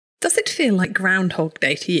Does it feel like Groundhog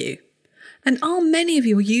Day to you? And are many of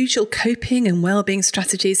your usual coping and well-being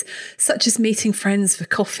strategies, such as meeting friends for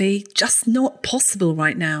coffee, just not possible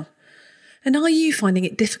right now? And are you finding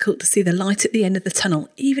it difficult to see the light at the end of the tunnel,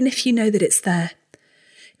 even if you know that it's there?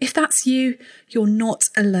 If that's you, you're not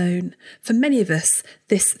alone. For many of us,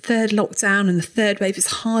 this third lockdown and the third wave is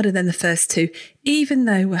harder than the first two, even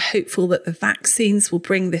though we're hopeful that the vaccines will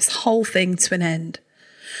bring this whole thing to an end.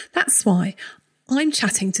 That's why I'm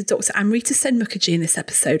chatting to Dr. Amrita Sen Mukherjee in this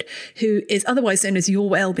episode, who is otherwise known as your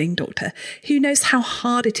wellbeing doctor, who knows how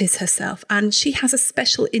hard it is herself, and she has a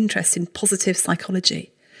special interest in positive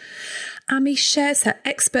psychology. Ami shares her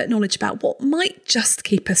expert knowledge about what might just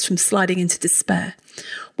keep us from sliding into despair,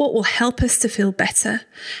 what will help us to feel better,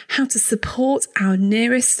 how to support our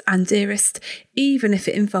nearest and dearest, even if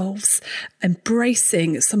it involves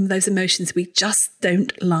embracing some of those emotions we just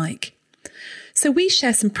don't like. So we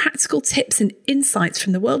share some practical tips and insights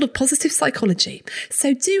from the world of positive psychology.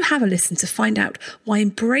 So do have a listen to find out why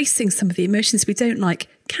embracing some of the emotions we don't like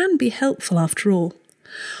can be helpful after all.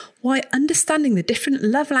 Why understanding the different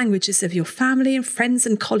love languages of your family and friends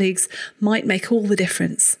and colleagues might make all the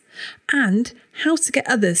difference. And how to get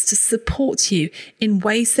others to support you in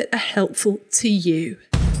ways that are helpful to you.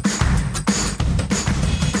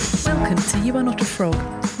 Welcome to You Are Not a Frog,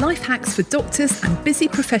 life hacks for doctors and busy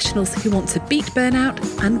professionals who want to beat burnout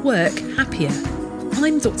and work happier.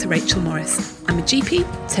 I'm Dr. Rachel Morris. I'm a GP,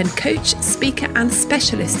 TEN coach, speaker and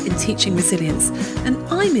specialist in teaching resilience, and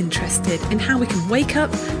I'm interested in how we can wake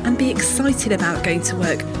up and be excited about going to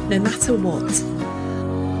work no matter what.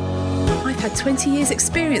 I've had 20 years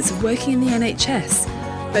experience of working in the NHS,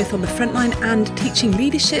 both on the front line and teaching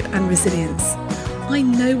leadership and resilience. I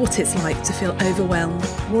know what it's like to feel overwhelmed,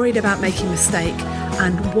 worried about making a mistake,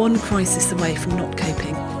 and one crisis away from not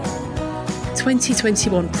coping.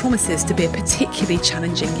 2021 promises to be a particularly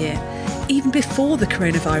challenging year. Even before the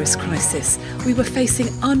coronavirus crisis, we were facing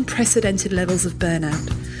unprecedented levels of burnout.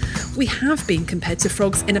 We have been compared to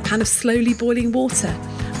frogs in a pan of slowly boiling water,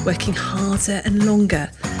 working harder and longer,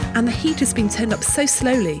 and the heat has been turned up so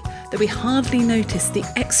slowly that we hardly notice the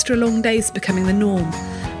extra long days becoming the norm,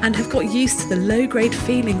 and have got used to the low-grade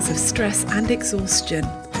feelings of stress and exhaustion.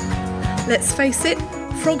 Let's face it,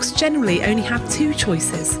 frogs generally only have two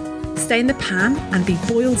choices: stay in the pan and be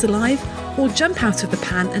boiled alive, or jump out of the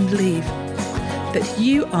pan and leave. But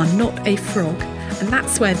you are not a frog, and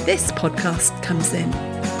that's where this podcast comes in.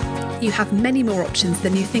 You have many more options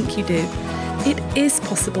than you think you do. It is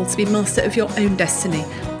possible to be master of your own destiny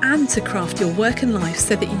and to craft your work and life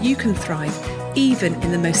so that you can thrive, even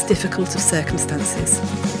in the most difficult of circumstances.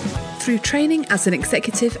 Through training as an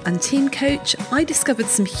executive and team coach, I discovered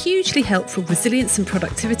some hugely helpful resilience and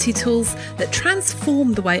productivity tools that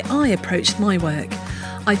transformed the way I approached my work.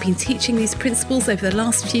 I've been teaching these principles over the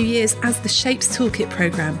last few years as the Shapes Toolkit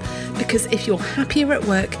programme, because if you're happier at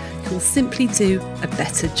work, you'll simply do a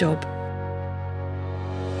better job.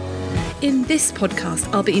 In this podcast,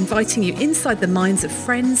 I'll be inviting you inside the minds of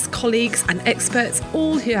friends, colleagues and experts,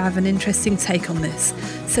 all who have an interesting take on this,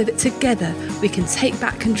 so that together we can take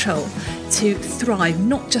back control to thrive,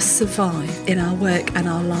 not just survive in our work and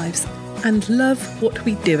our lives, and love what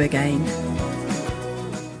we do again.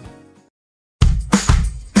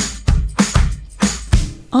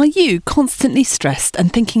 Are you constantly stressed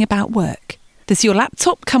and thinking about work? Does your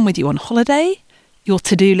laptop come with you on holiday? Your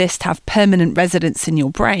to-do list have permanent residence in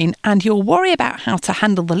your brain, and your worry about how to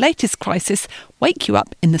handle the latest crisis wake you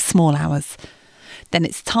up in the small hours? Then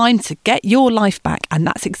it's time to get your life back, and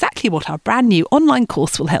that's exactly what our brand new online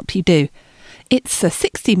course will help you do. It's a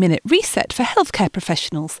 60-minute reset for healthcare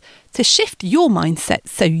professionals to shift your mindset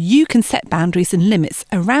so you can set boundaries and limits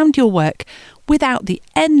around your work without the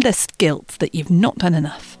endless guilt that you've not done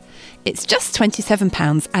enough. It's just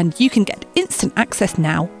 £27 and you can get instant access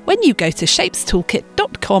now when you go to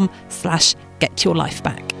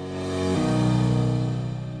shapestoolkit.com/getyourlifeback.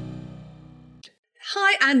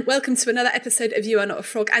 Hi and welcome to another episode of You Are Not a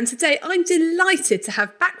Frog. And today I'm delighted to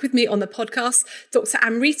have back with me on the podcast Dr.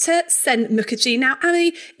 Amrita Sen Mukherjee. Now,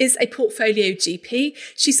 Ami is a portfolio GP.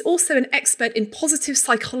 She's also an expert in positive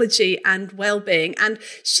psychology and well-being. And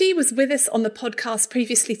she was with us on the podcast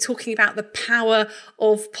previously talking about the power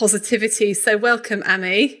of positivity. So welcome,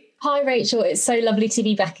 Ami. Hi, Rachel. It's so lovely to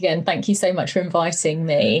be back again. Thank you so much for inviting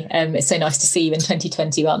me. It's so nice to see you in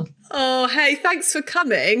 2021. Oh, hey, thanks for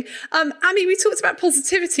coming. Ami, we talked about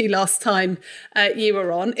positivity last time you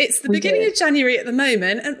were on. It's the beginning of January at the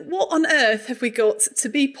moment. And what on earth have we got to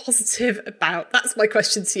be positive about? That's my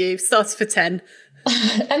question to you. Started for 10.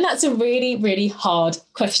 And that's a really, really hard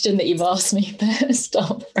question that you've asked me.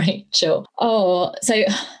 Stop, Rachel. Oh, so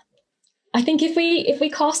I think if we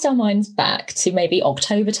cast our minds back to maybe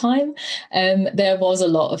October time, there was a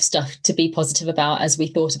lot of stuff to be positive about as we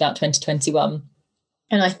thought about 2021.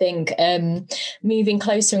 And I think moving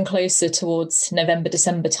closer and closer towards November,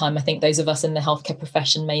 December time, I think those of us in the healthcare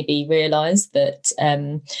profession maybe realised that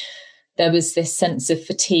there was this sense of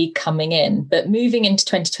fatigue coming in. But moving into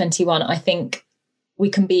 2021, I think we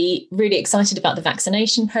can be really excited about the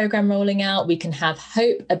vaccination programme rolling out. We can have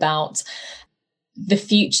hope about the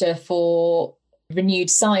future for renewed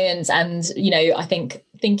science. And, I think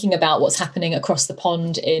thinking about what's happening across the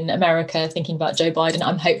pond in America, thinking about Joe Biden,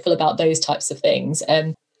 I'm hopeful about those types of things.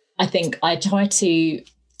 I think I try to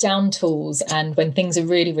down tools, and when things are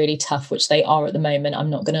really, really tough, which they are at the moment, I'm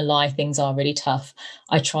not going to lie, things are really tough.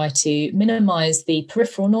 I try to minimise the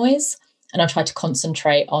peripheral noise, and I try to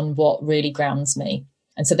concentrate on what really grounds me.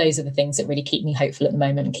 And so those are the things that really keep me hopeful at the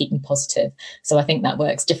moment and keep me positive. So I think that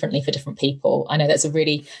works differently for different people. I know that's a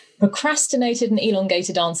really procrastinated and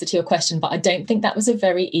elongated answer to your question, but I don't think that was a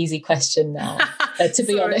very easy question now, to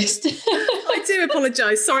be honest. I do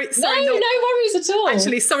apologise. Sorry. No worries at all.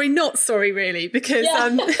 Actually, not sorry, really, because,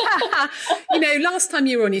 last time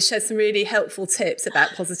you were on, you shared some really helpful tips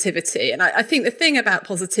about positivity. And I think the thing about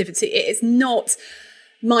positivity, it is not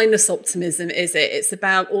mindless optimism, is it? It's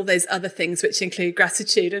about all those other things which include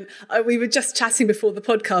gratitude. And we were just chatting before the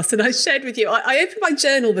podcast, and I shared with you, I opened my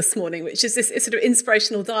journal this morning, which is this sort of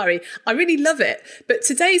inspirational diary. I really love it. But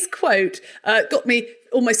today's quote got me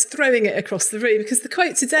almost throwing it across the room, because the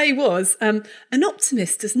quote today was, an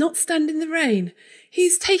optimist does not stand in the rain.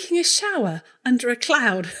 He's taking a shower under a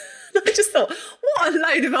cloud. And I just thought, what a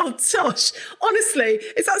load of old tosh. Honestly,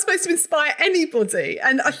 is that supposed to inspire anybody?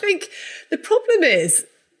 And I think the problem is,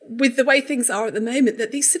 with the way things are at the moment,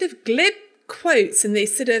 that these sort of glib quotes and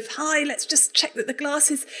these sort of, hi, let's just check that the glass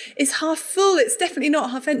is half full, it's definitely not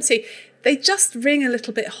half empty, they just ring a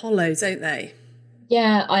little bit hollow, don't they?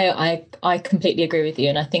 Yeah, I completely agree with you.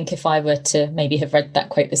 And I think if I were to maybe have read that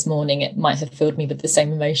quote this morning, it might have filled me with the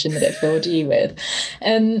same emotion that it filled you with.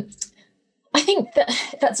 I think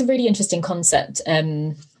that's a really interesting concept,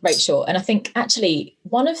 Rachel. And I think actually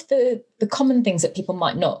one of the common things that people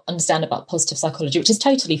might not understand about positive psychology, which is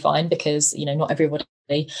totally fine because, not everybody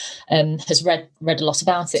has read a lot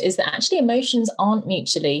about it, is that actually emotions aren't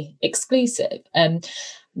mutually exclusive.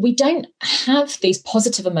 We don't have these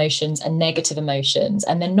positive emotions and negative emotions,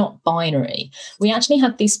 and they're not binary. We actually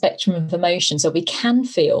have these spectrum of emotions, so we can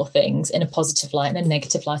feel things in a positive light and a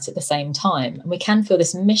negative light at the same time. And we can feel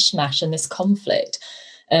this mishmash and this conflict.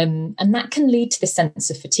 And that can lead to this sense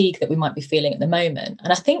of fatigue that we might be feeling at the moment.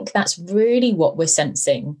 And I think that's really what we're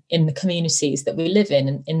sensing in the communities that we live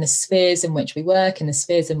in the spheres in which we work, in the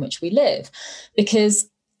spheres in which we live. Because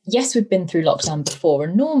yes, we've been through lockdown before.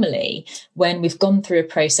 And normally when we've gone through a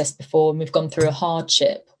process before and we've gone through a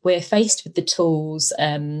hardship, we're faced with the tools,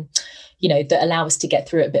 that allow us to get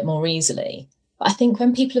through it a bit more easily. But I think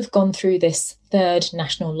when people have gone through this third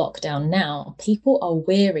national lockdown now, people are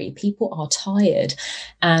weary, people are tired,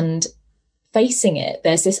 and facing it,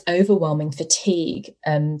 there's this overwhelming fatigue.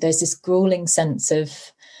 There's this grueling sense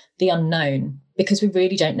of the unknown, because we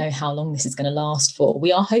really don't know how long this is going to last for.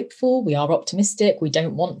 We are hopeful, we are optimistic, we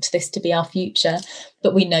don't want this to be our future,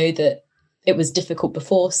 but we know that it was difficult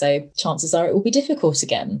before, so chances are it will be difficult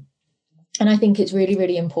again. And I think it's really,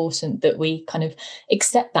 really important that we kind of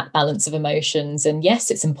accept that balance of emotions. And yes,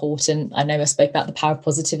 it's important. I know I spoke about the power of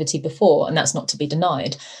positivity before, and that's not to be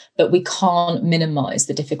denied, but we can't minimise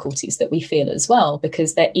the difficulties that we feel as well,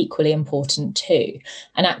 because they're equally important too.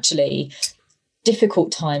 And actually,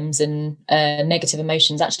 difficult times and negative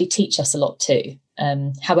emotions actually teach us a lot too,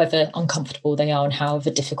 however uncomfortable they are and however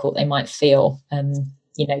difficult they might feel.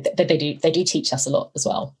 They do teach us a lot as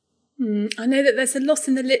well. I know that there's a lot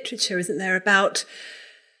in the literature, isn't there, about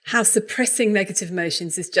how suppressing negative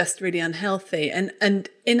emotions is just really unhealthy. And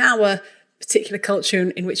in our particular culture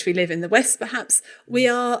in which we live in the West, perhaps, we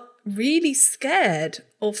are really scared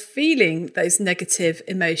of feeling those negative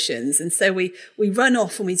emotions. And so we run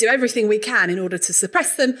off and we do everything we can in order to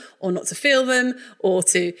suppress them or not to feel them or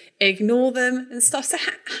to ignore them and stuff. So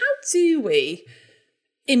how do we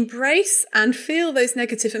embrace and feel those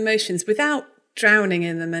negative emotions without drowning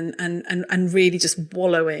in them and really just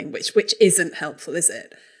wallowing, which isn't helpful, is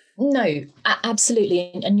it? No,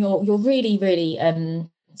 absolutely. And you're really, really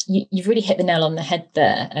you've really hit the nail on the head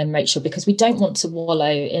there, Rachel, because we don't want to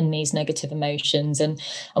wallow in these negative emotions, and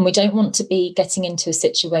we don't want to be getting into a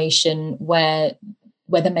situation where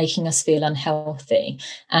they're making us feel unhealthy.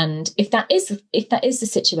 And if that is the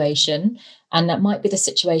situation, and that might be the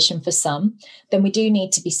situation for some, then we do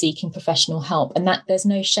need to be seeking professional help. And that there's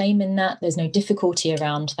no shame in that. There's no difficulty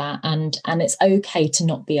around that. And it's okay to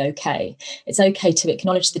not be okay. It's okay to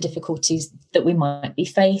acknowledge the difficulties that we might be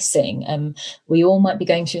facing. We all might be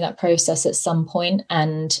going through that process at some point,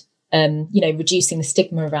 and reducing the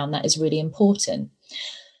stigma around that is really important.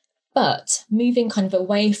 But moving kind of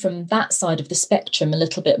away from that side of the spectrum a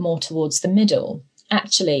little bit more towards the middle,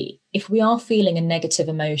 actually, if we are feeling a negative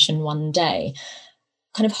emotion one day,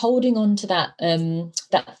 kind of holding on to that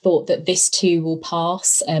thought that this too will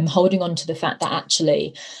pass, holding on to the fact that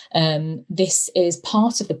actually this is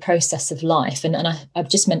part of the process of life. And I've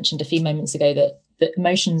just mentioned a few moments ago that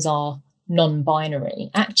emotions are non-binary.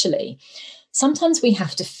 Actually, sometimes we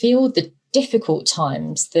have to feel the difficult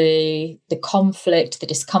times, the conflict, the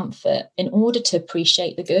discomfort, in order to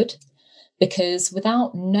appreciate the good. Because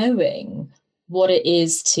without knowing what it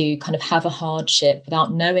is to kind of have a hardship,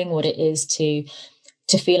 without knowing what it is to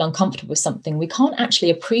feel uncomfortable with something, we can't actually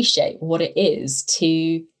appreciate what it is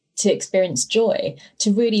to experience joy,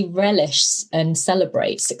 to really relish and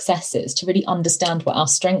celebrate successes, to really understand what our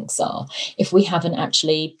strengths are, if we haven't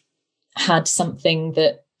actually had something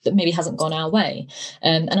that maybe hasn't gone our way.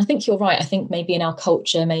 And I think you're right. I think maybe in our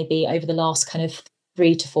culture, maybe over the last kind of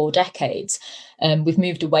 3 to 4 decades, we've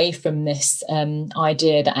moved away from this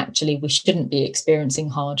idea that actually we shouldn't be experiencing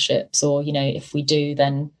hardships, or, if we do,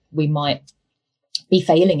 then we might be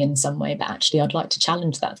failing in some way. But actually, I'd like to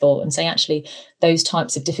challenge that thought and say, actually, those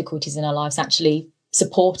types of difficulties in our lives actually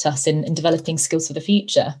support us in developing skills for the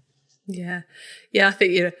future. Yeah. I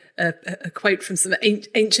think, a quote from some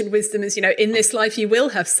ancient wisdom is, in this life you will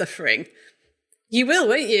have suffering. You will,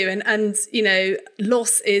 won't you? And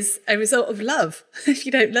loss is a result of love. If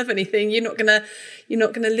you don't love anything, you're not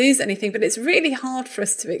gonna lose anything. But it's really hard for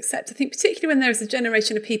us to accept. I think particularly when there is a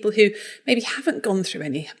generation of people who maybe haven't gone through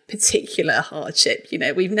any particular hardship.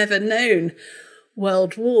 We've never known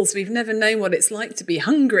world wars. We've never known what it's like to be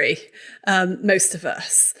hungry. Most of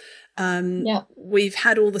us. We've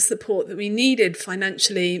had all the support that we needed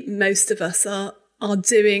financially. Most of us are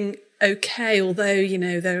doing okay, although,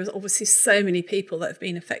 there are obviously so many people that have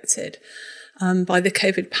been affected by the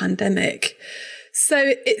COVID pandemic.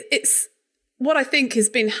 So it's what I think has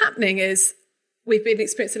been happening is we've been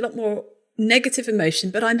experiencing a lot more negative emotion,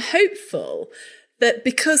 but I'm hopeful that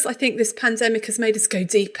because I think this pandemic has made us go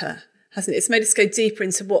deeper, hasn't it? It's made us go deeper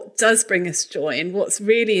into what does bring us joy and what's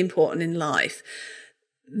really important in life,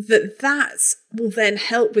 that will then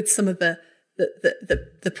help with some of the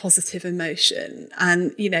positive emotion,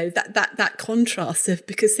 and that contrast of,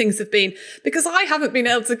 because I haven't been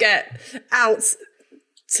able to get out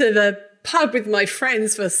to the pub with my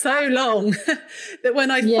friends for so long that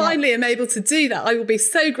when I finally am able to do that, I will be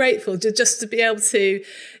so grateful just to be able to,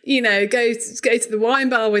 go to the wine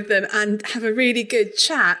bar with them and have a really good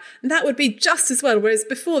chat. And that would be just as well. Whereas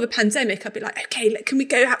before the pandemic, I'd be like, okay, can we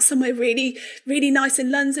go out somewhere really, really nice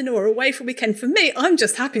in London or away for a weekend? For me, I'm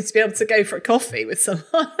just happy to be able to go for a coffee with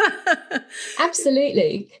someone.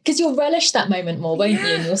 Absolutely. Because you'll relish that moment more, won't you?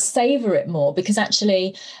 And you'll savour it more, because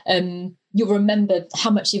actually you'll remember how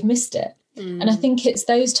much you've missed it. And I think it's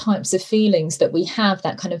those types of feelings that we have,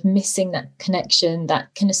 that kind of missing that connection,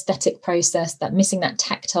 that kinesthetic process, that missing that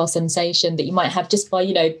tactile sensation that you might have just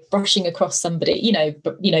by, brushing across somebody,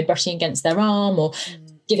 brushing against their arm, or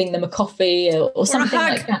giving them a coffee or something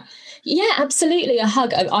like that. Yeah, absolutely. A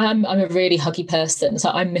hug. I'm a really huggy person, so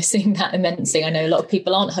I'm missing that immensely. I know a lot of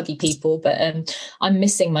people aren't huggy people, but I'm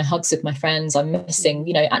missing my hugs with my friends. I'm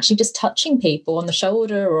missing, actually just touching people on the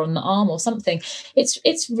shoulder or on the arm or something.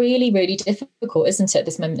 It's really, really difficult, isn't it? At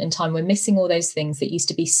this moment in time, we're missing all those things that used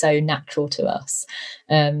to be so natural to us.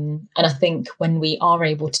 And I think when we are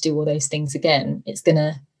able to do all those things again, it's going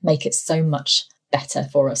to make it so much better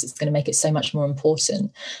for us. It's going to make it so much more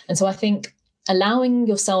important. And so I think allowing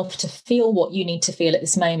yourself to feel what you need to feel at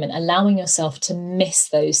this moment, allowing yourself to miss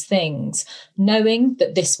those things, knowing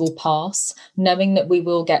that this will pass, knowing that we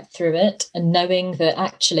will get through it, and knowing that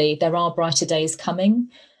actually there are brighter days coming,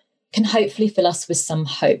 can hopefully fill us with some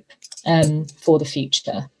hope for the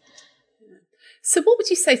future. So what would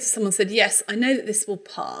you say to someone who said, yes, I know that this will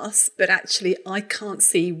pass, but actually I can't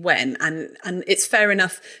see when? And it's fair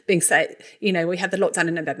enough being said, we had the lockdown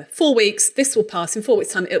in November, 4 weeks, this will pass, in 4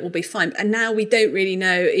 weeks' time it will be fine. And now we don't really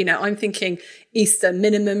know, I'm thinking Easter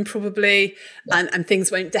minimum probably, and things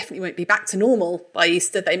definitely won't be back to normal by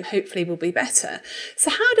Easter. They hopefully will be better. So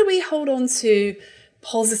how do we hold on to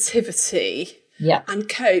positivity and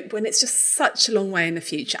cope when it's just such a long way in the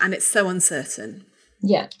future and it's so uncertain?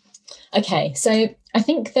 Yeah. Okay, so I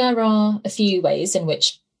think there are a few ways in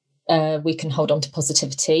which we can hold on to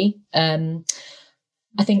positivity.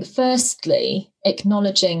 I think firstly,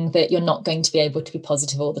 acknowledging that you're not going to be able to be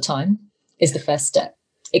positive all the time is the first step.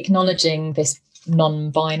 Acknowledging this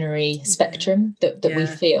non-binary spectrum that we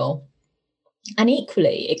feel. And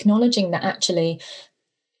equally, acknowledging that actually,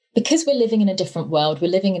 because we're living in a different world,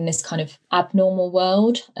 we're living in this kind of abnormal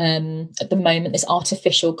world at the moment, this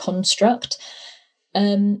artificial construct.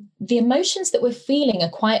 The emotions that we're feeling are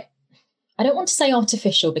quite, I don't want to say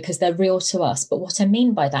artificial because they're real to us, but what I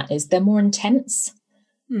mean by that is they're more intense.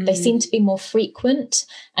 They seem to be more frequent,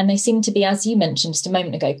 and they seem to be, as you mentioned just a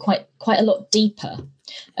moment ago, quite a lot deeper.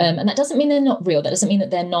 And that doesn't mean they're not real. That doesn't mean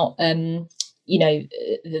that they're not, they're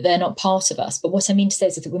not part of us. But what I mean to say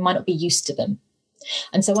is that we might not be used to them.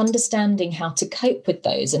 And so understanding how to cope with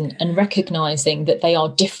those and recognizing that they are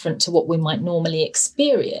different to what we might normally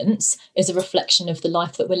experience is a reflection of the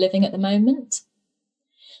life that we're living at the moment.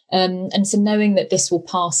 And so knowing that this will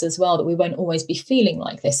pass as well, that we won't always be feeling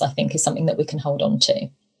like this, I think is something that we can hold on to.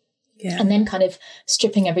 Yeah. And then kind of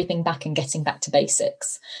stripping everything back and getting back to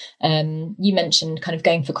basics. You mentioned kind of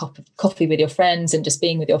going for coffee with your friends and just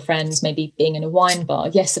being with your friends, maybe being in a wine bar.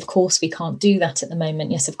 Yes, of course, we can't do that at the moment.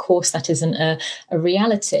 Yes, of course, that isn't a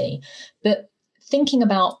reality. But thinking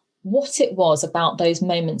about what it was about those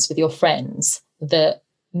moments with your friends that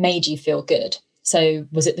made you feel good. So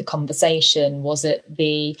was it the conversation? Was it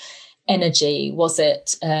the energy? Was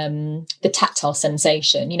it the tactile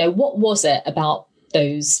sensation? What was it about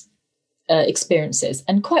those experiences?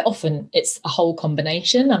 And quite often it's a whole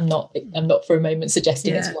combination. I'm not for a moment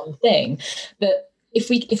suggesting it's one thing, but if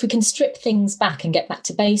we can strip things back and get back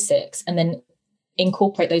to basics and then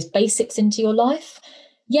incorporate those basics into your life,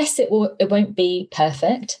 yes, it won't be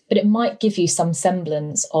perfect, but it might give you some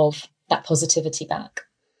semblance of that positivity back.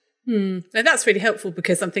 And that's really helpful,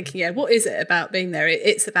 because I'm thinking, what is it about being there?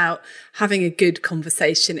 It's about having a good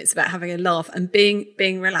conversation. It's about having a laugh and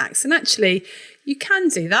being relaxed. And actually, you can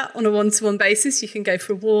do that on a one-to-one basis. You can go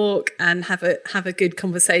for a walk and have a good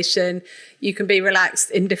conversation. You can be relaxed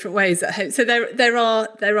in different ways at home. So there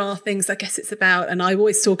are things, I guess it's about, and I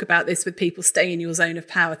always talk about this with people, staying in your zone of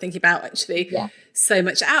power, thinking about actually so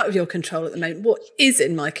much out of your control at the moment. What is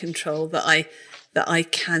in my control that I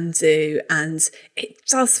can do? And it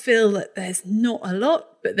does feel that there's not a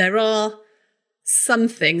lot, but there are some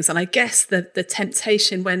things. And I guess the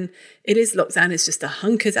temptation when it is lockdown is just to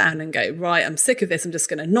hunker down and go, right, I'm sick of this. I'm just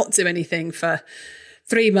going to not do anything for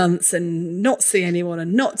 3 months and not see anyone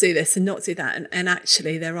and not do this and not do that. And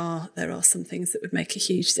actually there are some things that would make a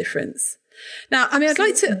huge difference. Now, I mean, I'd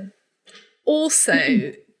like to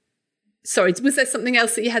also... Sorry, was there something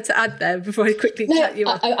else that you had to add there before I quickly cut you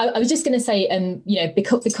off? I was just going to say,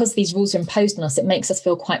 because these rules are imposed on us, it makes us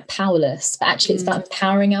feel quite powerless. But actually, it's about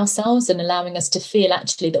empowering ourselves and allowing us to feel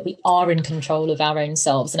actually that we are in control of our own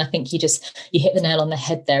selves. And I think you hit the nail on the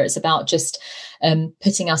head there. It's about just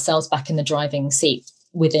putting ourselves back in the driving seat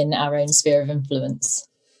within our own sphere of influence.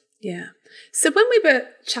 Yeah. So when we were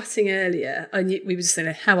chatting earlier, we were just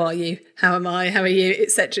saying, how are you? How am I? How are you?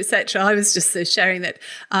 Et cetera, et cetera. I was just sharing that,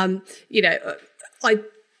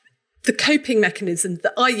 the coping mechanisms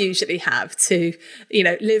that I usually have to,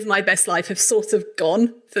 live my best life have sort of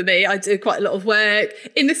gone for me. I do quite a lot of work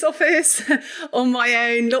in this office on my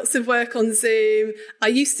own, lots of work on Zoom. I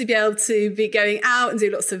used to be able to be going out and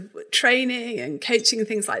do lots of training and coaching and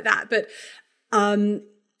things like that. But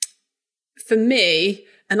for me,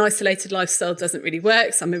 an isolated lifestyle doesn't really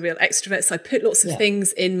work. So I'm a real extrovert. So I put lots of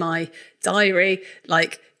things in my diary,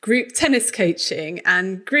 like group tennis coaching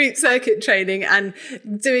and group circuit training and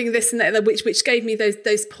doing this and that, which gave me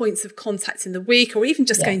those points of contact in the week, or even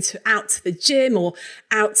just going out to the gym or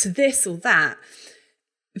out to this or that.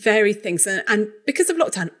 Varied things. And because of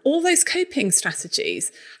lockdown, all those coping strategies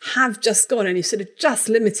have just gone, and you're sort of just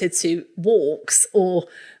limited to walks or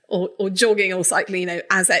jogging or cycling,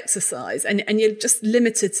 as exercise. And you're just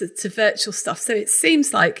limited to virtual stuff. So it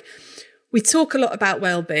seems like we talk a lot about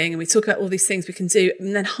well-being and we talk about all these things we can do,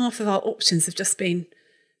 and then half of our options have just been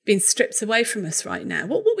stripped away from us right now.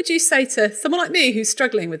 What would you say to someone like me who's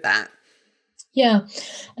struggling with that? Yeah.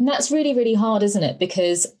 And that's really, really hard, isn't it?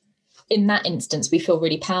 Because in that instance, we feel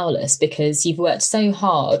really powerless because you've worked so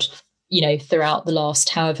hard throughout the last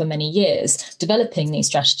however many years, developing these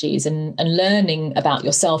strategies and learning about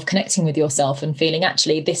yourself, connecting with yourself and feeling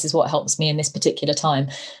actually this is what helps me in this particular time.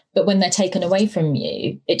 But when they're taken away from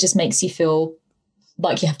you, it just makes you feel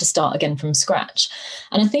like you have to start again from scratch.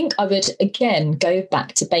 And I think I would, again, go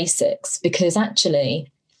back to basics, because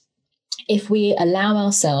actually, if we allow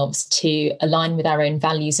ourselves to align with our own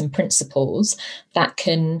values and principles, that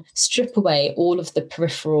can strip away all of the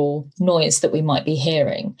peripheral noise that we might be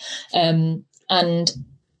hearing. And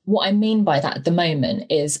what I mean by that at the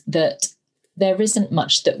moment is that there isn't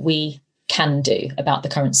much that we can do about the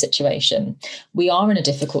current situation. We are in a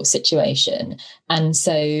difficult situation. And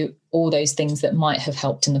so all those things that might have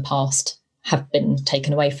helped in the past have been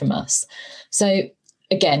taken away from us. So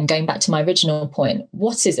again, going back to my original point,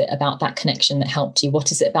 what is it about that connection that helped you?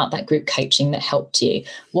 What is it about that group coaching that helped you?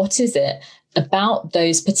 What is it about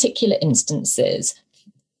those particular instances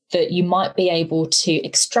that you might be able to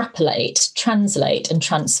extrapolate, translate, and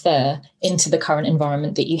transfer into the current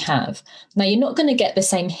environment that you have? Now, you're not going to get the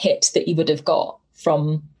same hit that you would have got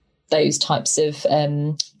from those types of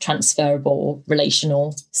transferable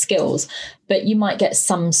relational skills, but you might get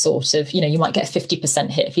some sort of, you might get a 50%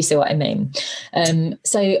 hit, if you see what I mean.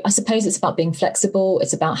 So I suppose it's about being flexible.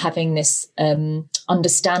 It's about having this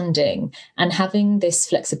understanding and having this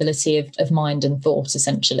flexibility of mind and thought,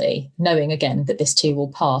 essentially, knowing again that this too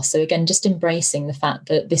will pass. So again, just embracing the fact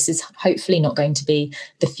that this is hopefully not going to be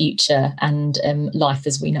the future and life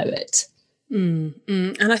as we know it.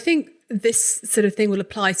 And I think this sort of thing will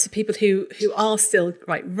apply to people who are still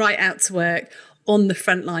right out to work on the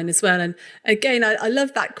front line as well. And again, I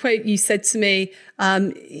love that quote you said to me.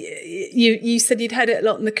 You said you'd heard it a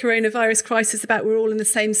lot in the coronavirus crisis about we're all in the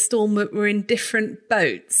same storm, but we're in different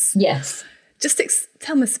boats. Yes. Just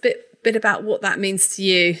tell us a bit about what that means to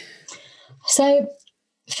you. So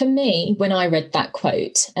for me, when I read that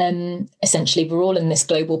quote, essentially, we're all in this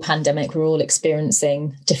global pandemic. We're all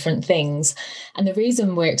experiencing different things. And the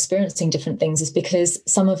reason we're experiencing different things is because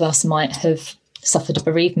some of us might have suffered a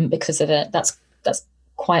bereavement because of it. That's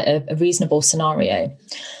quite a reasonable scenario.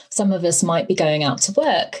 Some of us might be going out to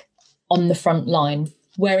work on the front line,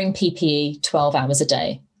 wearing PPE 12 hours a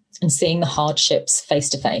day and seeing the hardships face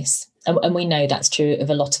to face. And we know that's true of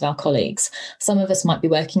a lot of our colleagues. Some of us might be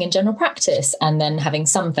working in general practice and then having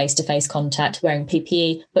some face-to-face contact, wearing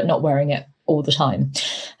PPE, but not wearing it all the time.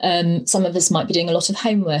 Some of us might be doing a lot of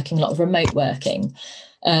home working, a lot of remote working.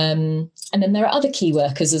 And then there are other key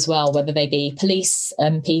workers as well, whether they be police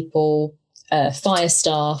people, fire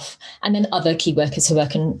staff, and then other key workers who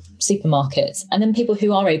work in supermarkets, and then people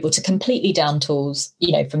who are able to completely down tools,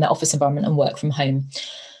 from their office environment and work from home.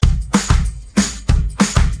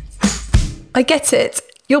 I get it.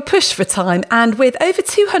 You're pushed for time, and with over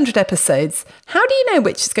 200 episodes, how do you know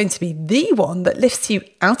which is going to be the one that lifts you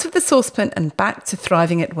out of the saucepan and back to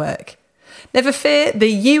thriving at work? Never fear, the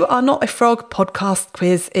You Are Not a Frog podcast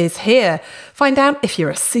quiz is here. Find out if you're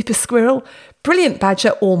a super squirrel, brilliant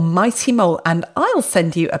badger or mighty mole, and I'll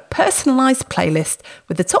send you a personalised playlist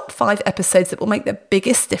with the top 5 episodes that will make the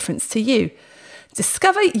biggest difference to you.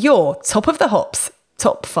 Discover your top of the hops,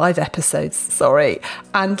 top 5 episodes,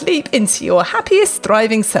 and leap into your happiest,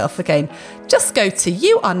 thriving self again. Just go to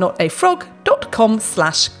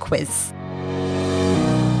youarenotafrog.com/quiz.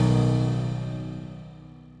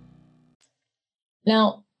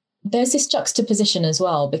 Now, there's this juxtaposition as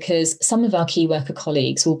well, because some of our key worker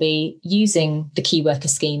colleagues will be using the key worker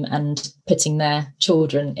scheme and putting their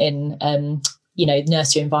children in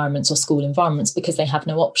nursery environments or school environments because they have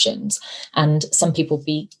no options. And some people will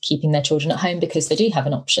be keeping their children at home because they do have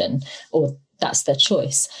an option, or that's their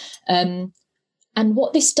choice. And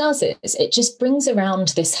what this does is it just brings around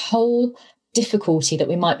this whole difficulty that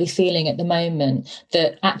we might be feeling at the moment,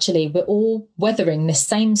 that actually we're all weathering this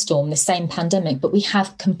same storm, this same pandemic, but we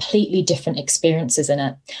have completely different experiences in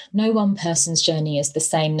it. No one person's journey is the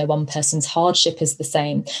same. No one person's hardship is the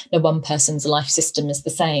same. No one person's life system is the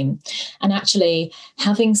same. And actually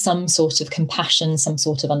having some sort of compassion, some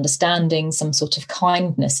sort of understanding, some sort of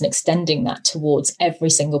kindness, and extending that towards every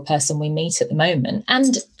single person we meet at the moment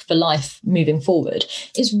and for life moving forward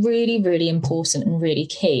is really, really important and really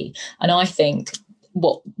key. And I think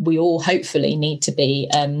what we all hopefully need to be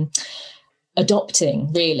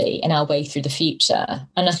adopting really in our way through the future.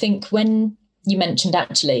 And I think when you mentioned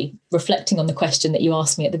actually reflecting on the question that you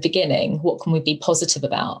asked me at the beginning, what can we be positive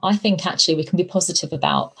about? I think actually we can be positive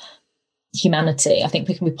about humanity. I think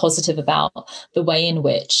we can be positive about the way in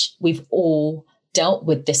which we've all dealt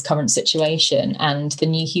with this current situation and the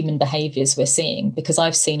new human behaviours we're seeing, because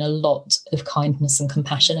I've seen a lot of kindness and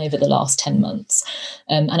compassion over the last 10 months.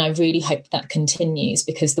 And I really hope that continues,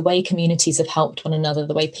 because the way communities have helped one another,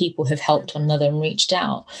 the way people have helped one another and reached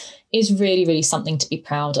out is really, really something to be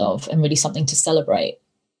proud of and really something to celebrate.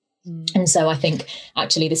 And so I think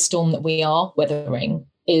actually the storm that we are weathering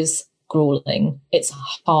is grueling. It's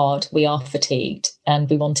hard. We are fatigued and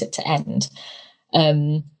we want it to end.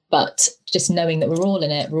 But just knowing that we're all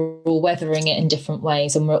in it, we're all weathering it in different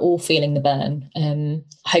ways, and we're all feeling the burn,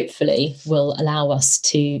 hopefully will allow us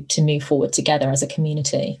to move forward together as a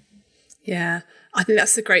community. Yeah. I think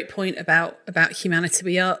that's a great point about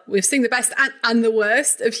humanity. We've seen the best and the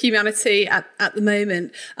worst of humanity at the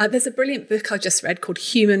moment. There's a brilliant book I just read called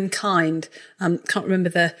Humankind. Can't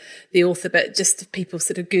remember the author, but just people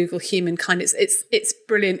sort of Google Humankind. It's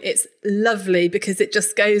brilliant. It's lovely because it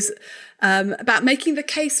just goes about making the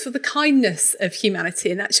case for the kindness of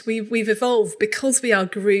humanity. And actually we've evolved because we are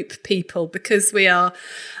group people, because we are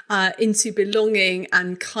into belonging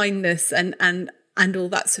and kindness and all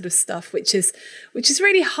that sort of stuff, which is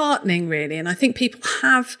really heartening, really. And I think people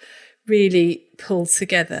have really pulled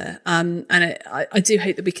together. And I do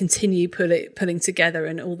hope that we continue pulling together,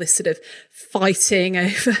 and all this sort of fighting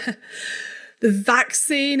over the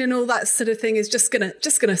vaccine and all that sort of thing is just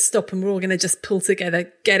gonna stop, and we're all gonna just pull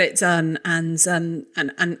together, get it done, and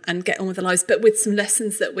get on with our lives, but with some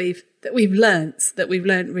lessons that we've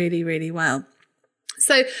learnt really, really well.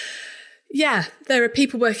 So yeah, there are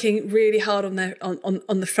people working really hard on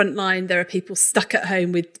the front line. There are people stuck at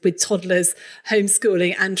home with toddlers,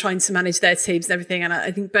 homeschooling and trying to manage their teams and everything. And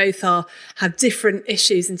I think both have different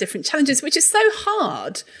issues and different challenges, which is so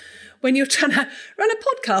hard when you're trying to run a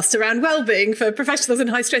podcast around wellbeing for professionals in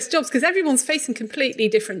high stress jobs, because everyone's facing completely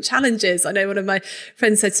different challenges. I know one of my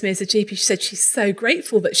friends said to me as a GP, she said she's so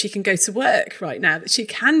grateful that she can go to work right now, that she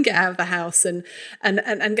can get out of the house and go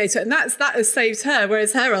to it. And that has saved her,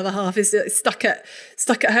 whereas her other half is stuck at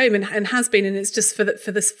home and has been, and it's just for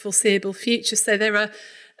the foreseeable future. So there are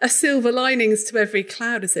silver linings to every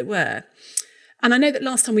cloud, as it were. And I know that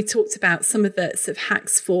last time we talked about some of the sort of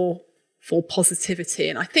hacks for positivity,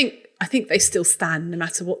 and I think they still stand no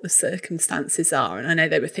matter what the circumstances are. And I know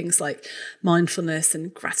there were things like mindfulness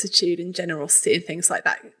and gratitude and generosity and things like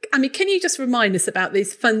that. I mean, can you just remind us about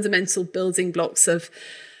these fundamental building blocks of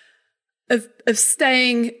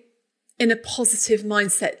staying in a positive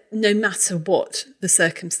mindset no matter what the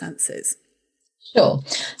circumstances? Sure.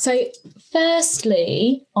 So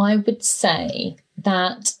firstly, I would say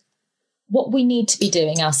that what we need to be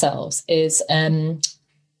doing ourselves is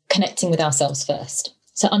connecting with ourselves first.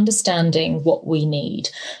 So understanding what we need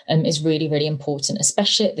is really, really important,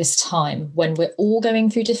 especially at this time when we're all going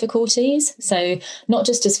through difficulties. So not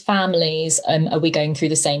just as families are we going through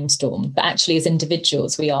the same storm, but actually as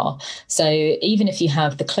individuals we are. So even if you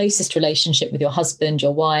have the closest relationship with your husband,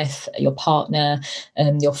 your wife, your partner,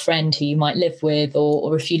 your friend who you might live with,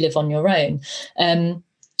 or if you live on your own,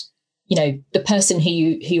 the person who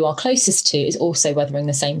you are closest to is also weathering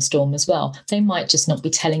the same storm as well. They might just not be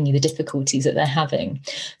telling you the difficulties that they're having.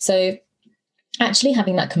 So actually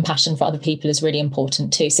having that compassion for other people is really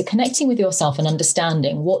important too. So connecting with yourself and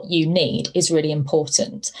understanding what you need is really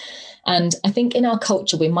important. And I think in our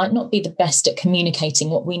culture, we might not be the best at communicating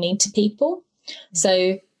what we need to people.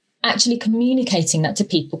 So actually communicating that to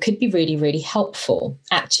people could be really, really helpful,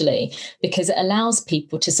 actually, because it allows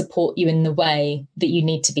people to support you in the way that you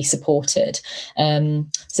need to be supported.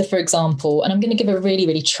 So, for example, and I'm going to give a really,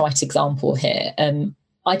 really trite example here.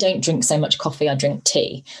 I don't drink so much coffee, I drink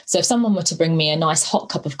tea. So if someone were to bring me a nice hot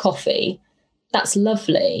cup of coffee, that's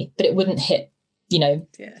lovely, but it wouldn't hit,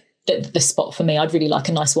 the spot for me. I'd really like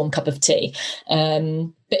a nice warm cup of tea.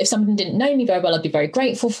 But if someone didn't know me very well, I'd be very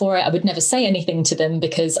grateful for it. I would never say anything to them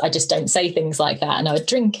because I just don't say things like that, and I would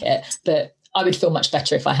drink it, but I would feel much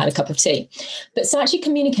better if I had a cup of tea. But so actually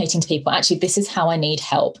communicating to people, actually, this is how I need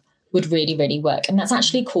help would really, really work. And that's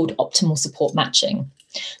actually called optimal support matching.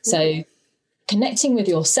 So connecting with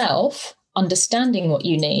yourself, understanding what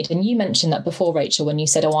you need. And you mentioned that before, Rachel, when you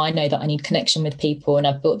said, I know that I need connection with people and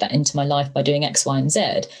I've built that into my life by doing X, Y, and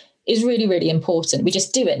Z, is really, really important. We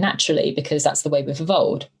just do it naturally because that's the way we've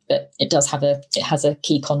evolved, but it has a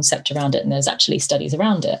key concept around it, and there's actually studies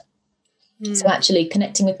around it. So actually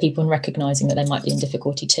connecting with people and recognizing that they might be in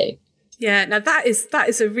difficulty too. Yeah, now that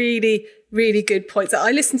is a really, really good point. So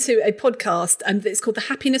I listened to a podcast and it's called The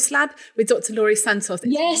Happiness Lab with Dr. Laurie Santos.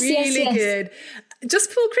 It's really good. Just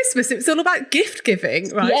before Christmas, it was all about gift giving,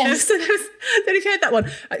 right? Yes. So I don't know if you heard that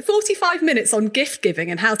one. Like 45 minutes on gift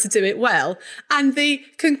giving and how to do it well. And the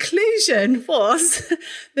conclusion was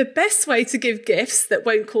the best way to give gifts that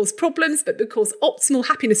won't cause problems, but that cause optimal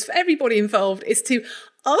happiness for everybody involved is to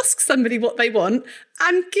ask somebody what they want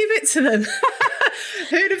and give it to them.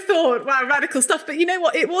 Who'd have thought, wow, radical stuff. But you know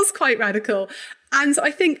what? It was quite radical. And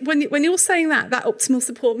I think when you're saying that optimal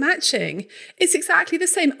support matching, it's exactly the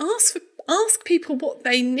same. Ask people what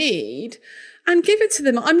they need and give it to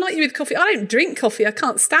them. I'm like you with coffee. I don't drink coffee. I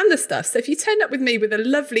can't stand the stuff. So if you turned up with me with a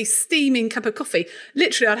lovely steaming cup of coffee,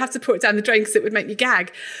 literally I'd have to pour it down the drain because it would make me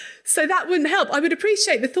gag. So that wouldn't help. I would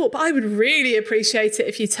appreciate the thought, but I would really appreciate it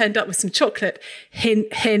if you turned up with some chocolate.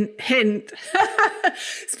 Hint, hint, hint.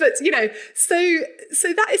 But,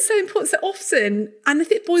 so that is so important. So often, and I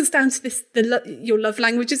think it boils down to this, your love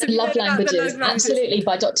languages. Love languages, absolutely,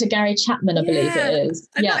 by Dr. Gary Chapman, I believe it is.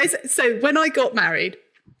 Yeah. So when I got married,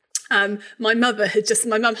 my mum,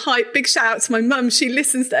 big shout out to my mum. She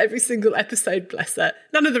listens to every single episode, bless her.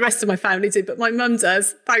 None of the rest of my family do, but my mum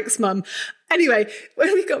does. Thanks, mum. Anyway,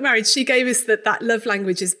 when we got married, she gave us that love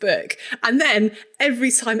languages book. And then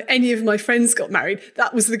every time any of my friends got married,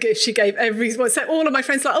 that was the gift she gave everyone. So all of my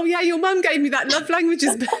friends were like, oh yeah, your mum gave me that love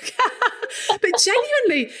languages book. But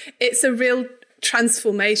genuinely, it's a real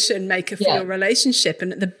transformation maker for your relationship.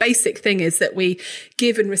 And the basic thing is that we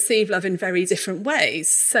give and receive love in very different ways.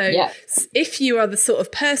 So if you are the sort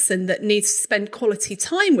of person that needs to spend quality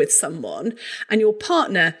time with someone and your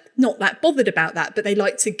partner not that bothered about that, but they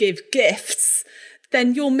like to give gifts,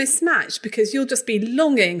 then you're mismatched because you'll just be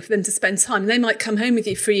longing for them to spend time. And they might come home with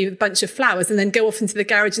you for a bunch of flowers and then go off into the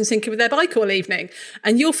garage and tinker with their bike all evening.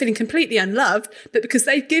 And you're feeling completely unloved, but because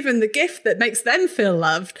they've given the gift that makes them feel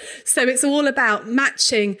loved. So it's all about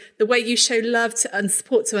matching the way you show love and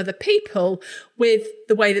support to other people with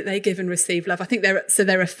the way that they give and receive love. I think there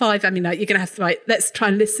are 5. I mean, you're going to have to let's try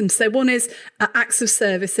and list them. So one is acts of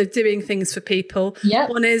service, so doing things for people. Yeah.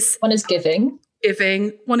 One is giving.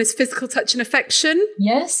 One is physical touch and affection.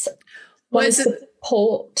 Yes. One is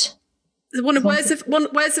support. Words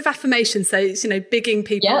of affirmation. So it's, bigging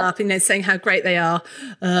people up, saying how great they are.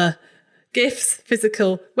 Gifts,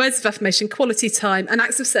 physical, words of affirmation, quality time, and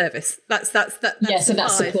acts of service. That's so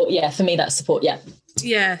that's support. Yeah, for me that's support. Yeah.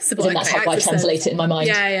 Yeah, support. And that's how I translate it in my mind.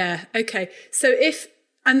 Yeah. Okay. So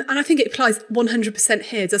and I think it applies 100%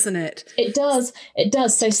 here, doesn't it? It does.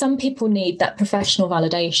 So some people need that professional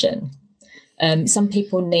validation. Some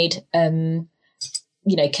people need,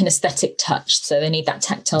 kinesthetic touch. So they need that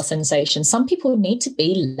tactile sensation. Some people need to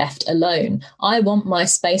be left alone. I want my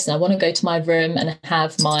space and I want to go to my room and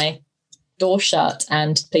have my door shut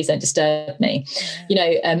and please don't disturb me.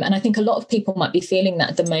 And I think a lot of people might be feeling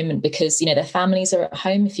that at the moment because, their families are at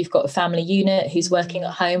home. If you've got a family unit who's working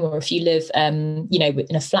at home, or if you live, in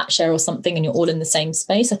a flat share or something and you're all in the same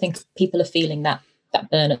space, I think people are feeling that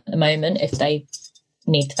burn at the moment if they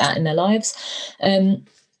need that in their lives. And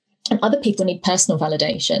other people need personal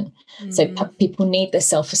validation. So people need their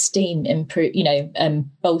self-esteem improved,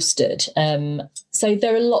 bolstered. So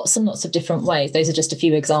there are lots and lots of different ways. Those are just a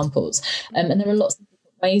few examples. And there are lots of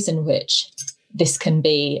different ways in which this can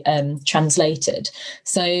be translated.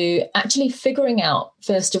 So actually figuring out,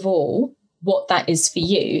 first of all, what that is for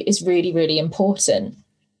you is really, really important.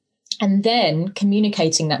 And then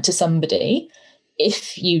communicating that to somebody,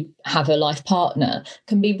 if you have a life partner,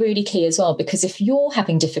 can be really key as well. Because if you're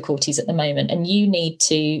having difficulties at the moment and you need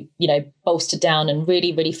to, bolster down and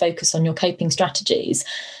really, really focus on your coping strategies,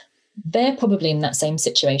 they're probably in that same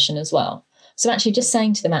situation as well. So actually just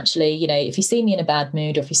saying to them, if you see me in a bad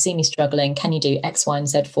mood or if you see me struggling, can you do X, Y, and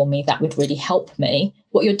Z for me? That would really help me.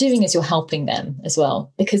 What you're doing is you're helping them as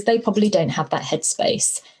well, because they probably don't have that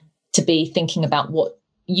headspace to be thinking about what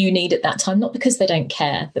you need at that time, not because they don't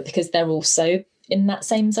care, but because they're also in that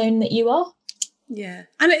same zone that you are. Yeah.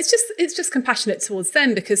 And it's just compassionate towards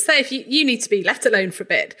them, because say if you need to be left alone for a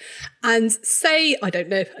bit, and say, I don't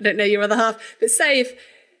know your other half, but say if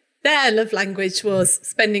their love language was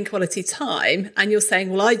spending quality time and you're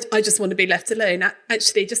saying, well, I just want to be left alone.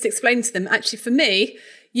 Actually, just explain to them, actually, for me,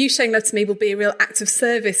 you showing love to me will be a real act of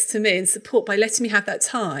service to me and support by letting me have that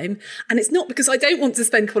time. And it's not because I don't want to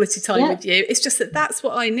spend quality time with you. It's just that that's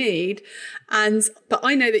what I need. But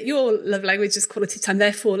I know that your love language is quality time.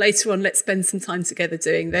 Therefore, later on, let's spend some time together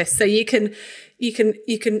doing this. So you can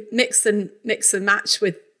mix and match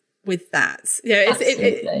with that.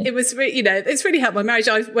 It was really, it's really helped my marriage.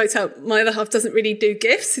 I've worked out my other half doesn't really do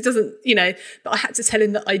gifts. He doesn't, but I had to tell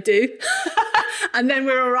him that I do. And then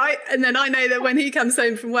we're all right. And then I know that when he comes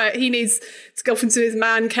home from work, he needs to go off into his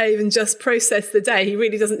man cave and just process the day. He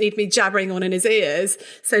really doesn't need me jabbering on in his ears.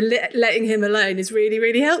 So letting him alone is really,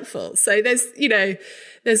 really helpful. So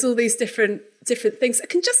there's all these different things.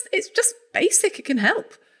 It's just basic. It can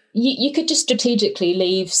help. You could just strategically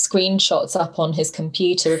leave screenshots up on his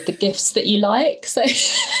computer of the gifts that you like. So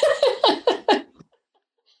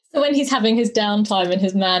when he's having his downtime in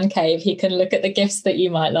his man cave, he can look at the gifts that you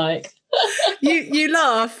might like. You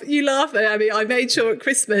laugh. Though. I mean, I made sure at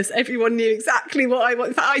Christmas everyone knew exactly what I want.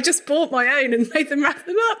 In fact, I just bought my own and made them wrap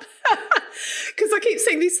them up because I keep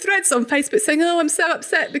seeing these threads on Facebook saying, "Oh, I'm so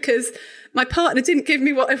upset because my partner didn't give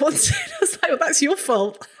me what I wanted." I was like, "Well, that's your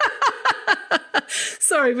fault."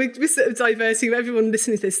 Sorry, we're sort of diverting. Everyone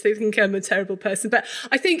listening to this, they think I'm a terrible person. But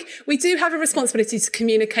I think we do have a responsibility to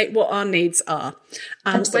communicate what our needs are.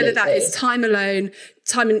 Whether that is time alone,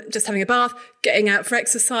 time in just having a bath, getting out for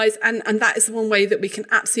exercise. And that is the one way that we can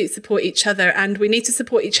absolutely support each other. And we need to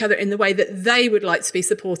support each other in the way that they would like to be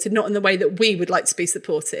supported, not in the way that we would like to be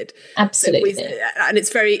supported. Absolutely. And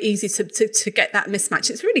it's very easy to get that mismatch.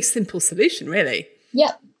 It's a really simple solution, really.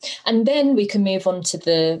 Yeah. And then we can move on to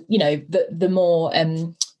the more,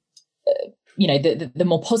 the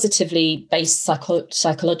more positively based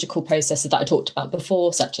psychological processes that I talked about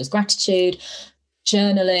before, such as gratitude,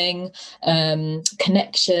 journaling,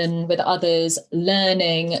 connection with others,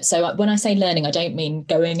 learning. So when I say learning, I don't mean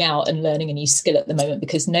going out and learning a new skill at the moment,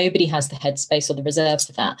 because nobody has the headspace or the reserve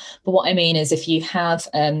for that. But what I mean is, if you have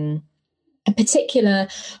a particular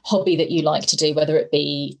hobby that you like to do, whether it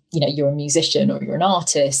be, you're a musician or you're an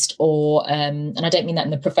artist, or and I don't mean that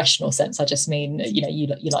in the professional sense, I just mean,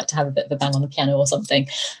 you like to have a bit of a bang on the piano or something,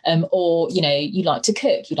 or, you like to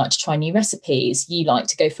cook, you like to try new recipes, you like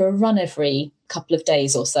to go for a run every couple of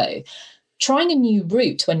days or so. Trying a new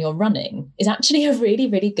route when you're running is actually a really,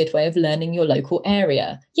 really good way of learning your local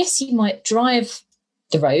area. Yes, you might drive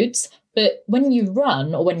the roads, but when you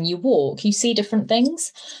run or when you walk, you see different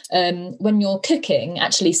things. When you're cooking,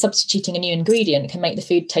 actually substituting a new ingredient can make the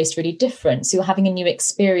food taste really different. So you're having a new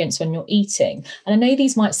experience when you're eating. And I know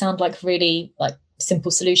these might sound like really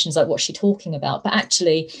simple solutions, like what's she talking about? But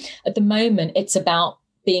actually, at the moment, it's about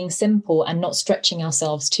being simple and not stretching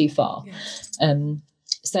ourselves too far. Yeah.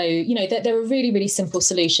 So, there are really, really simple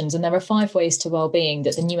solutions. And there are 5 ways to well-being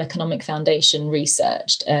that the New Economic Foundation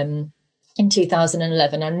researched in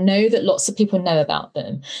 2011. I know that lots of people know about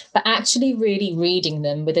them, but actually really reading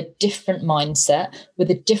them with a different mindset,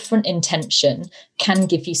 with a different intention, can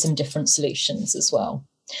give you some different solutions as well.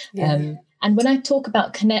 Yeah. And when I talk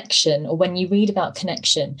about connection, or when you read about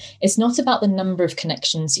connection, it's not about the number of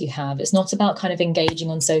connections you have. It's not about kind of engaging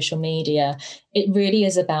on social media. It really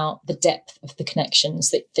is about the depth of the connections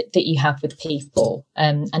that you have with people,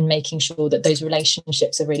 and making sure that those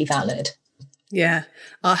relationships are really valid. Yeah,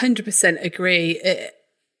 I 100% agree.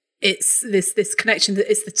 It's this connection that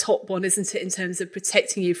is the top one, isn't it, in terms of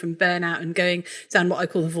protecting you from burnout and going down what I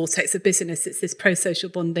call the vortex of busyness. It's this pro-social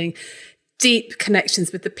bonding, deep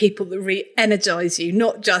connections with the people that re-energize you,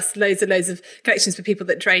 not just loads of connections with people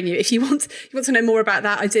that drain you. If you want to know more about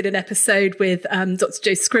that, I did an episode with Dr.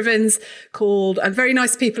 Joe Scrivens called Very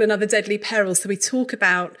Nice People and Other Deadly Perils. So we talk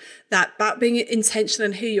about that, about being intentional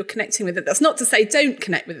and who you're connecting with. That's not to say don't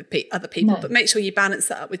connect with other people, but make sure you balance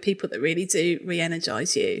that up with people that really do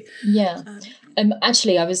re-energize you. Yeah.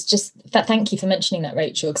 Actually, I was just, thank you for mentioning that,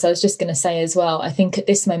 Rachel, because I was just going to say as well, I think at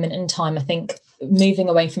this moment in time, I think moving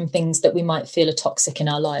away from things that we might feel are toxic in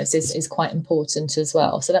our lives is quite important as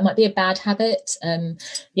well. So that might be a bad habit.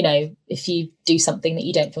 If you do something that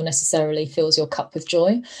you don't feel necessarily fills your cup with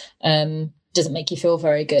joy, doesn't make you feel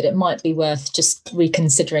very good, it might be worth just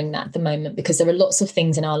reconsidering that at the moment, because there are lots of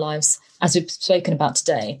things in our lives, as we've spoken about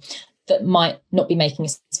today, that might not be making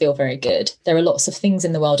us feel very good. There are lots of things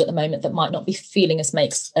in the world at the moment that might not be making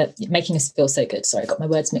us feel so good. Sorry, I got my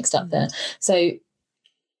words mixed up there. So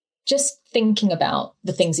just thinking about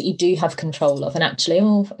the things that you do have control of, and actually,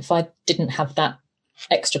 if I didn't have that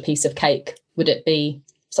extra piece of cake, would it be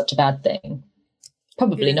such a bad thing?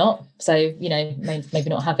 Probably not. So, maybe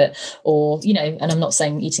not have it. Or, and I'm not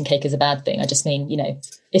saying eating cake is a bad thing. I just mean,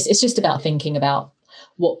 it's just about thinking about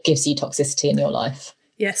what gives you toxicity in your life.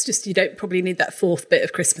 Yes, just you don't probably need that 4th bit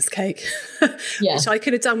of Christmas cake, which I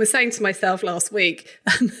could have done with saying to myself last week.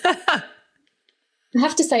 I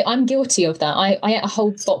have to say, I'm guilty of that. I ate a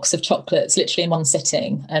whole box of chocolates literally in one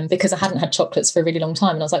sitting, because I hadn't had chocolates for a really long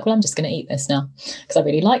time. And I was like, well, I'm just going to eat this now because I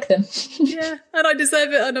really like them. Yeah, and I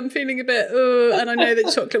deserve it. And I'm feeling a bit, and I know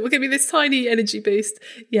that chocolate will give me this tiny energy boost.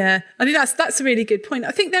 Yeah, I think that's a really good point.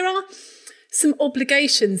 I think there are some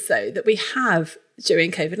obligations, though, that we have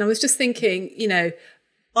during COVID. And I was just thinking,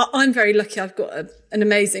 I'm very lucky. I've got an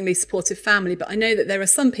amazingly supportive family, but I know that there are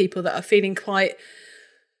some people that are feeling quite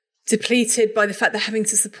depleted by the fact they're having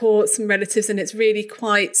to support some relatives, and it's really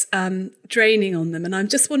quite draining on them. And I'm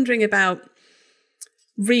just wondering about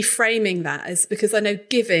reframing that, as because I know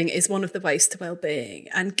giving is one of the ways to well-being,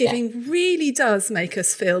 and giving really does make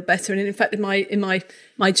us feel better. And in fact, in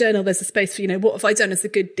my journal, there's a space for what have I done as a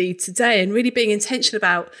good deed today, and really being intentional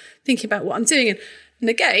about thinking about what I'm doing. And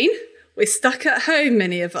again, we're stuck at home,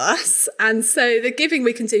 many of us. And so the giving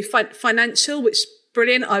we can do financial, which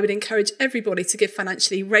brilliant. I would encourage everybody to give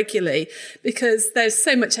financially regularly, because there's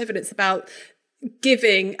so much evidence about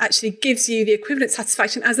giving actually gives you the equivalent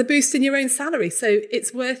satisfaction as a boost in your own salary. So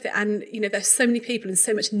it's worth it. And, there's so many people and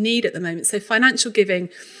so much need at the moment. So financial giving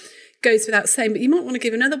goes without saying, but you might want to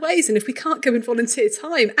give in other ways. And if we can't go and volunteer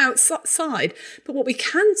time outside, but what we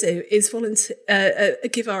can do is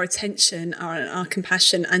give our attention, our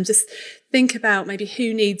compassion, and just think about maybe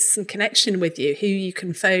who needs some connection with you, who you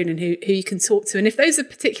can phone and who you can talk to. And if those are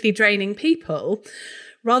particularly draining people,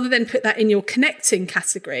 rather than put that in your connecting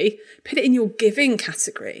category, put it in your giving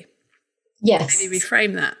category. Yes. Maybe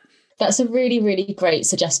reframe that. That's a really, really great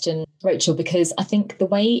suggestion, Rachel, because I think the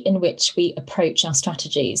way in which we approach our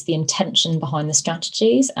strategies, the intention behind the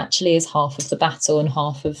strategies actually is half of the battle and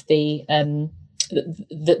half of the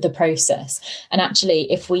process. And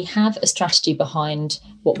actually, if we have a strategy behind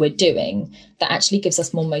what we're doing, that actually gives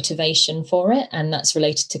us more motivation for it. And that's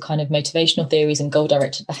related to kind of motivational theories and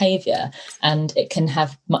goal-directed behavior. And it can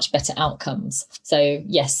have much better outcomes. So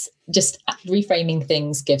yes, just reframing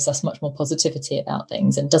things gives us much more positivity about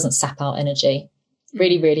things and doesn't sap our energy.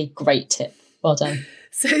 Really, really great tip. Well done.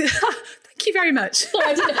 So thank you very much.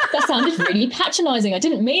 That sounded really patronising. I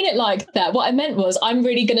didn't mean it like that. What I meant was, I'm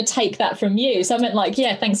really going to take that from you. So I meant like,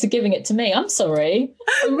 yeah, thanks for giving it to me. I'm sorry.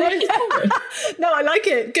 I'm really sorry. No, I like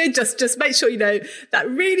it. Good. Just make sure that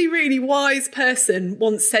really, really wise person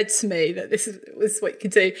once said to me that this was what you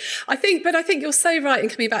could do. I think you're so right in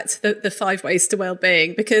coming back to the 5 ways to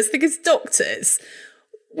well-being, because doctors,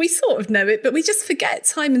 we sort of know it, but we just forget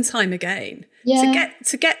time and time again. Yeah.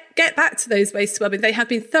 To get back to those ways to well-being. They have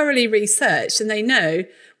been thoroughly researched, and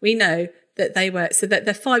we know that they work. So that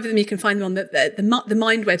there are 5 of them. You can find them on the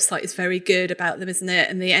Mind website is very good about them, isn't it?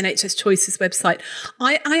 And the NHS Choices website.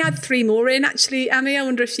 I add 3 more in, actually, Amy. I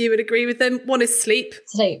wonder if you would agree with them. One is sleep.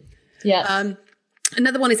 Sleep. Yeah.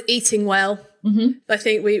 Another one is eating well. Mm-hmm. I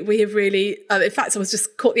think we have really, in fact, I was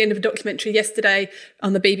just caught the end of a documentary yesterday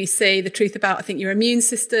on the BBC, The Truth About, I think, your immune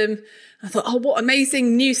system. I thought, oh, what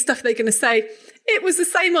amazing new stuff they're going to say. It was the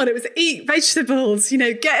same one. It was eat vegetables,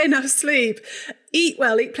 get enough sleep, eat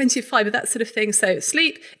well, eat plenty of fibre, that sort of thing. So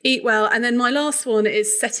sleep, eat well. And then my last one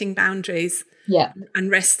is setting boundaries. Yeah.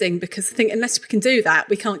 And resting, because I think unless we can do that,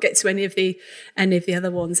 we can't get to any of the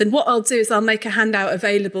other ones. And what I'll do is I'll make a handout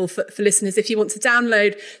available for listeners if you want to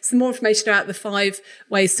download some more information about the 5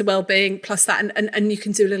 ways to well-being plus that, and you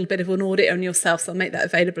can do a little bit of an audit on yourself. So I'll make that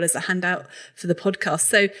available as a handout for the podcast.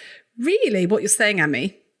 So really what you're saying,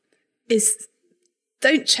 Amy, is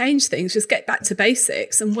don't change things, just get back to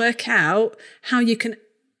basics and work out how you can,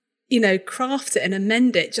 craft it and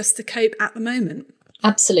amend it just to cope at the moment.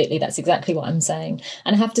 Absolutely. That's exactly what I'm saying.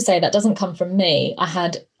 And I have to say that doesn't come from me.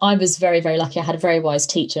 I was very, very lucky. I had a very wise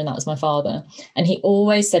teacher, and that was my father. And he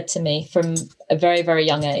always said to me from a very, very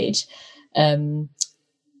young age,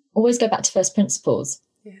 always go back to first principles.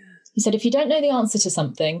 Yeah. He said, if you don't know the answer to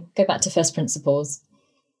something, go back to first principles.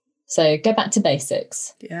 So go back to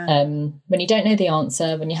basics. Yeah. When you don't know the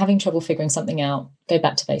answer, when you're having trouble figuring something out, go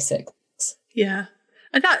back to basics. Yeah.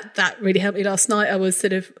 And that really helped me last night. I was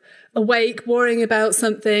sort of awake, worrying about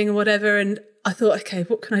something or whatever. And I thought, okay,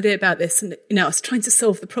 what can I do about this? And, I was trying to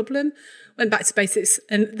solve the problem, went back to basics.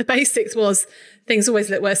 And the basics was things always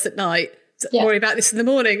look worse at night. So worry about this in the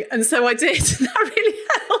morning. And so I did. And that really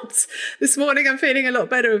helped. This morning, I'm feeling a lot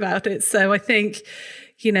better about it. So I think,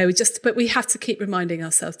 but we have to keep reminding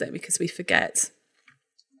ourselves, don't we? Because we forget.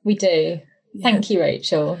 We do. Yeah. Thank you,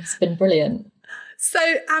 Rachel. It's been brilliant. So,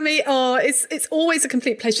 Amy, it's always a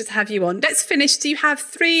complete pleasure to have you on. Let's finish. Do you have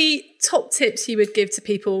 3 top tips you would give to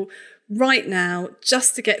people right now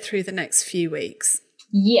just to get through the next few weeks?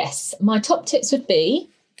 Yes. My top tips would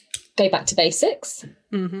be go back to basics,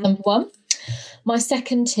 number 1. My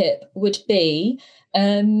second tip would be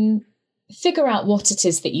figure out what it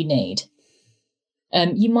is that you need.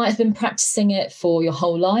 You might have been practicing it for your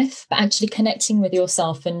whole life, but actually connecting with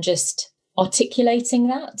yourself and just articulating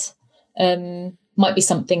that might be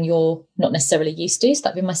something you're not necessarily used to. So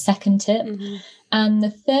that'd be my second tip. Mm-hmm. And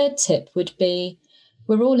the third tip would be,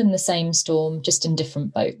 we're all in the same storm, just in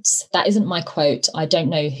different boats. That isn't my quote. I don't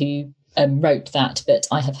know who wrote that, but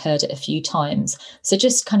I have heard it a few times. So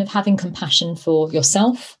just kind of having compassion for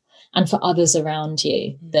yourself and for others around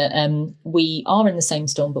you, that we are in the same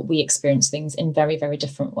storm, but we experience things in very, very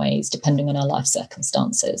different ways, depending on our life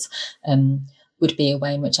circumstances, would be a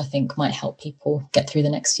way in which I think might help people get through the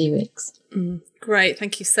next few weeks. Great.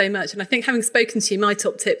 Thank you so much. And I think having spoken to you, my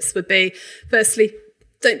top tips would be, firstly,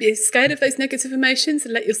 don't be scared of those negative emotions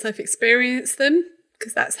and let yourself experience them,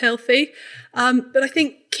 because that's healthy. But I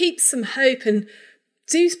think keep some hope and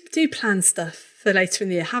do plan stuff for later in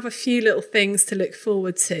the year. Have a few little things to look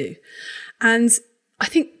forward to. And I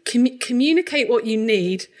think communicate what you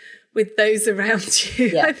need with those around you.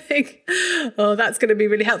 Yeah. I think, that's going to be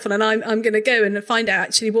really helpful. And I'm going to go and find out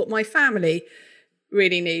actually what my family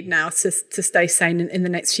really need now to stay sane in the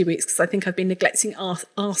next few weeks, because I think I've been neglecting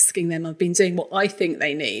asking them. I've been doing what I think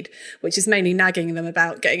they need, which is mainly nagging them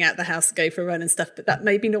about getting out of the house and go for a run and stuff, but that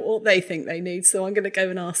may be not what they think they need, so I'm going to go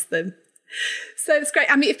and ask them. So it's great.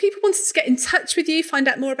 I mean, if people wanted to get in touch with you, find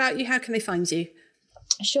out more about you, how can they find you?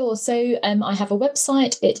 Sure. So I have a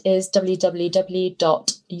website. It is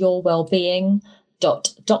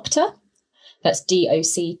www.yourwellbeing.doctor. That's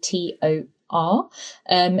DOCTOR.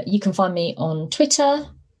 You can find me on Twitter.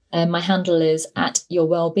 My handle is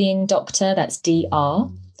 @yourwellbeingdoctor. That's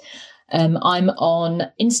DR. I'm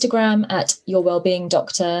on Instagram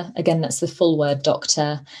 @yourwellbeingdoctor. Again, that's the full word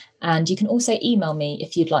doctor. And you can also email me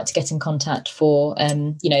if you'd like to get in contact for,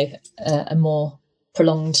 a more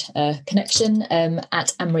prolonged connection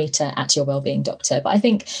at Amrita @yourwellbeingdoctor. But I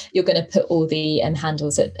think you're going to put all the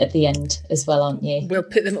handles at the end as well, aren't you? We'll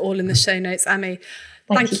put them all in the show notes, Amy.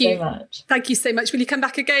 Thank you so much. Thank you so much. Will you come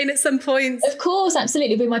back again at some point? Of course,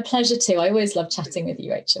 absolutely. It'll be my pleasure too. I always love chatting with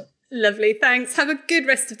you, Rachel. Lovely. Thanks. Have a good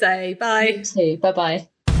rest of the day. Bye. You too. Bye-bye.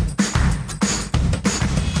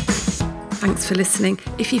 Thanks for listening.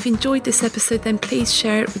 If you've enjoyed this episode, then please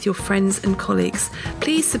share it with your friends and colleagues.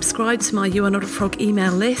 Please subscribe to my You Are Not a Frog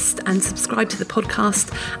email list and subscribe to the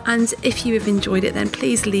podcast. And if you have enjoyed it, then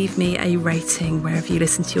please leave me a rating wherever you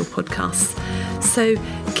listen to your podcasts. So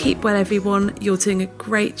keep well, everyone. You're doing a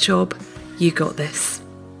great job. You got this.